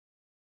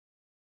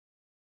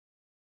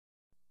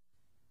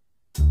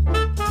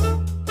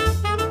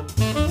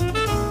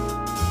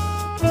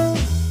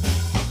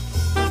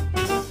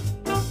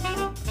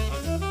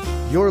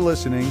You're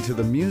listening to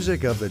the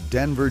music of the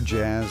Denver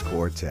Jazz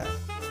Quartet.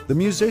 The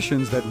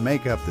musicians that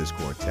make up this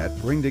quartet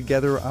bring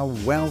together a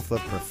wealth of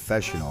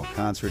professional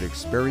concert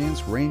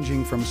experience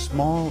ranging from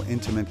small,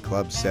 intimate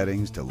club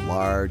settings to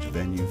large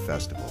venue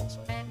festivals.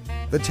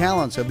 The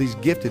talents of these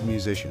gifted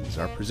musicians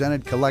are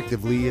presented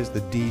collectively as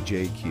the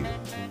DJQ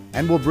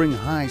and will bring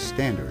high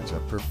standards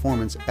of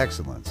performance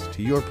excellence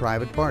to your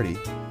private party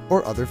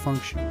or other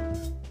function.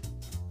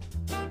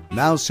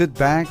 Now sit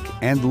back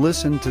and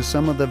listen to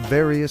some of the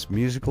various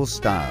musical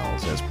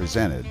styles as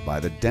presented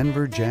by the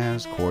Denver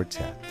Jazz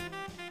Quartet.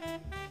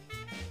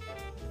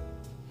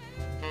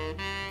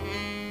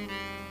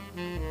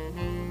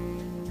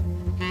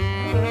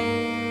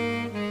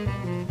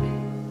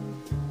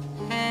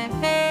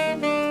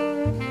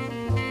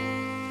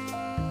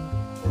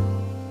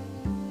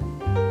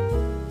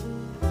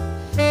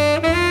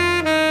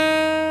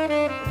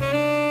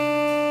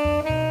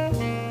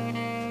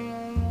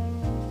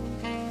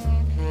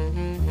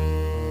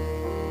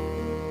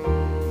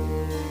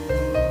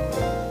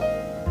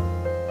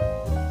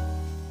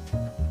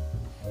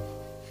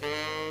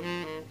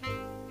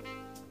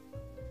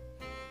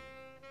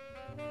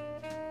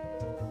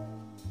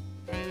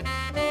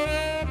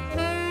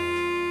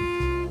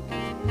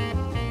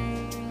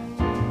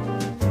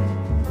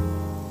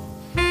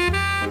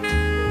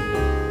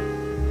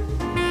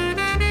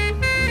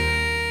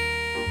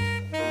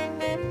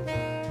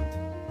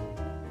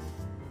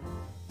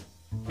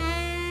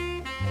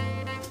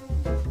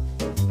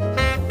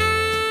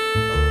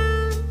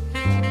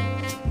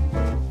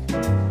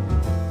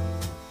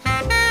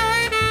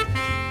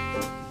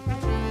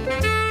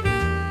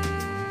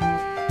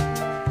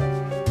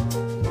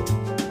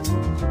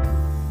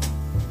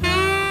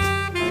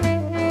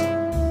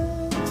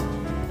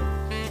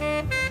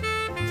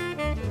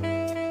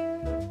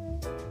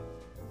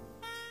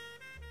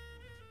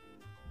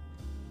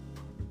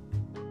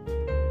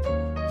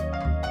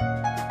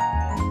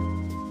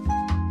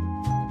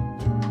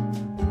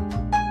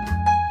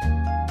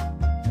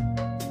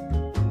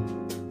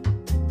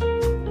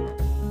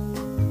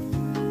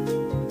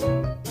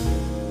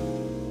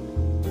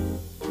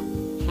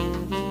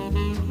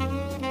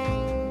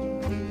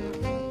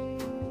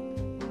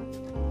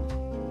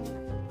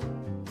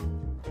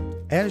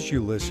 As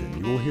you listen,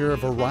 you will hear a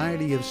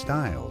variety of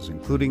styles,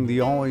 including the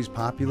always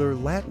popular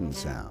Latin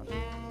sound,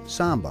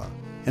 samba,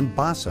 and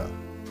bossa,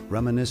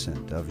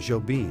 reminiscent of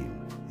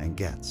Jobim and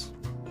Getz.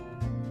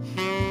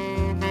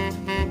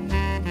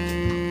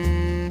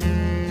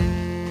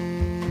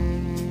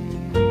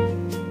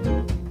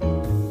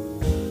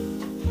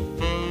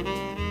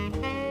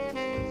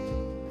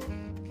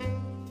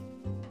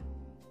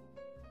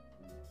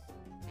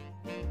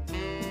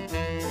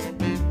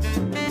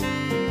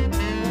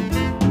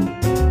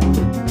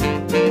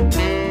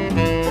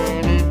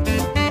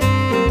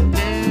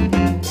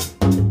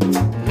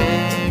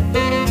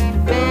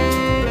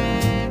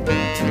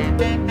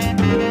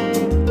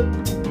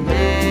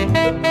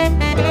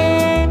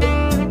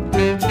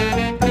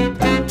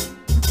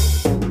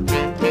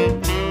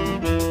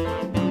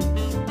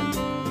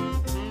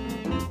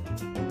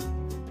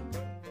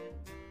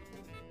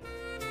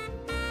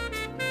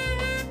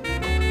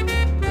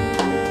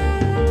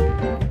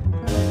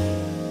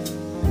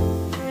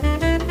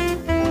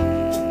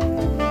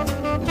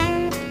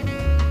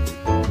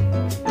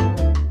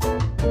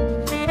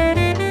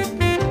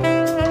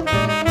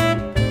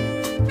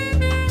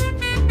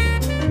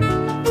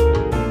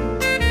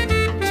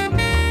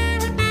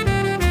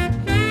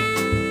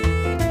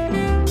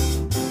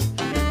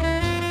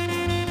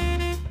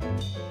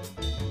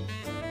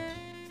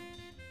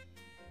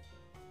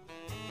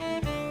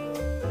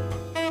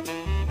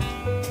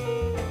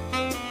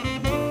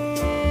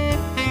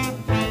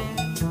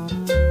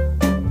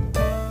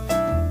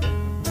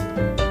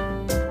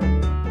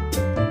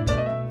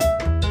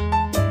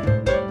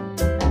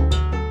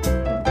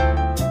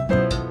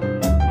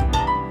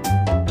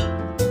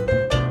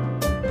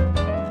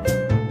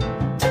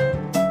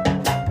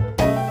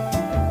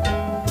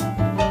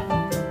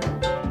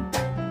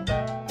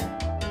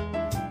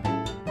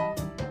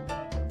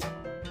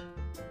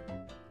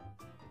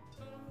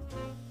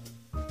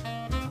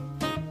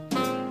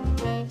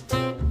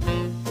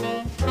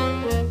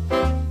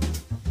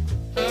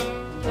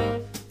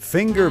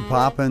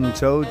 Finger-popping,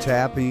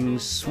 toe-tapping,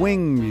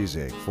 swing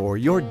music for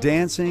your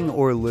dancing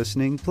or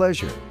listening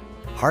pleasure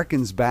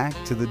harkens back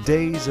to the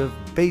days of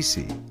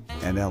Basie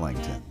and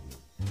Ellington.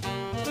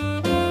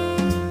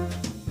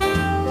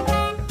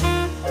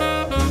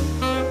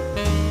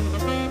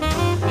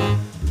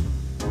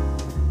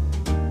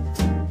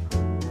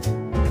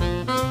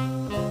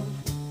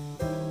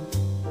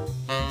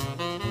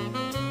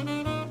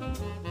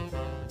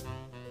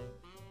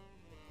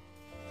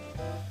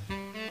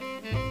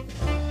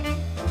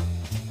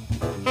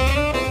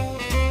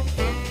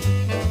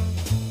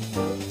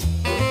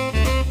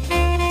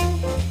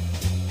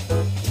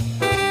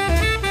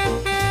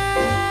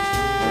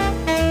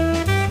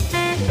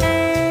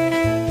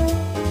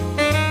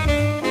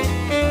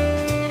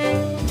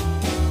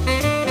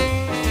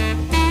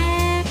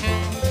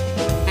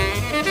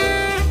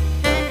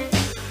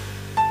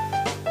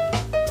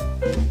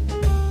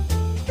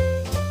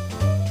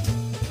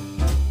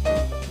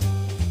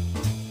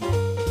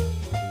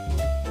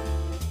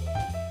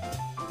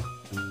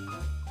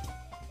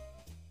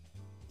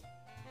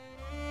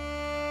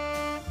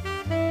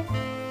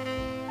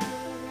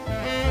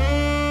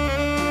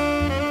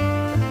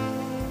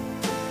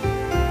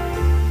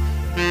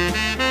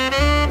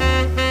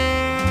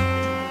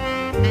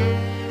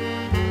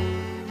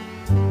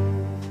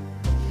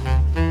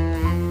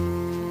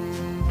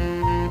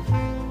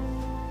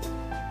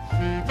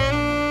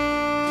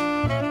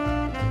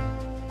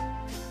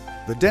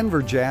 The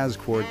Denver Jazz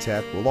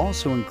Quartet will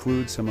also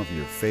include some of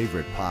your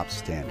favorite pop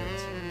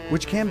standards,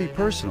 which can be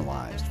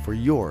personalized for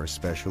your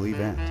special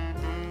event.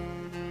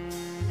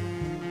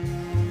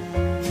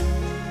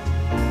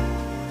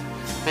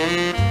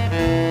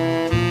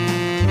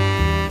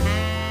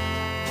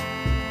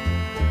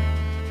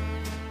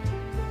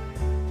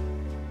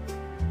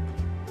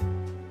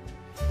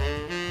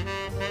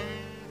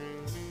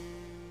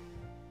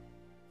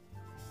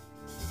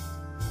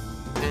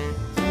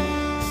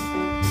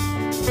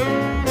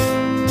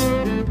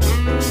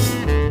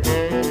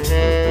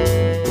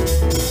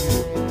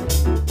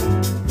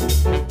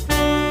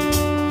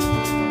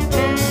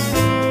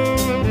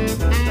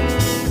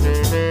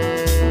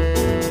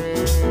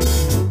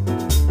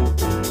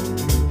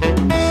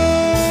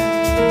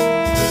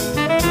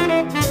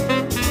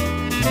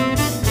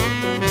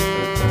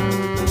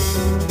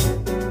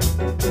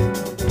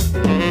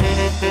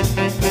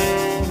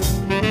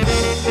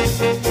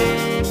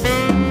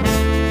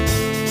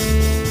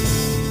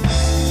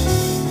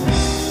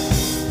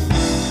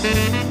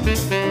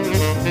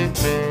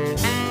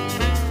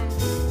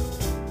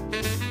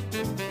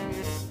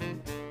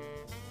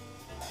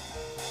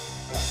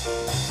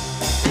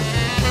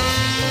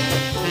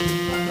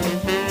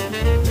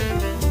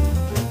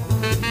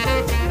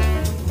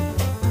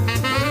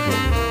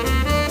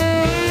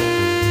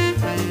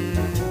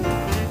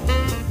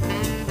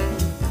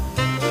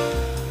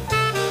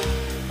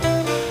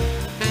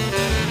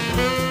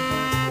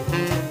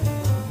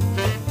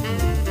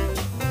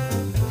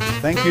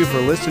 Thank you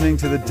for listening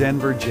to the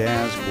Denver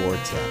Jazz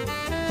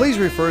Quartet. Please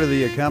refer to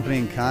the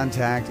accompanying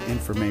contact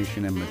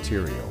information and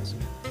materials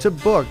to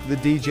book the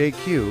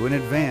DJQ in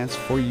advance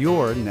for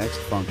your next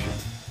function.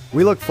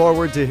 We look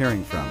forward to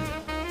hearing from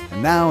you.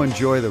 And now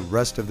enjoy the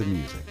rest of the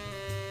music.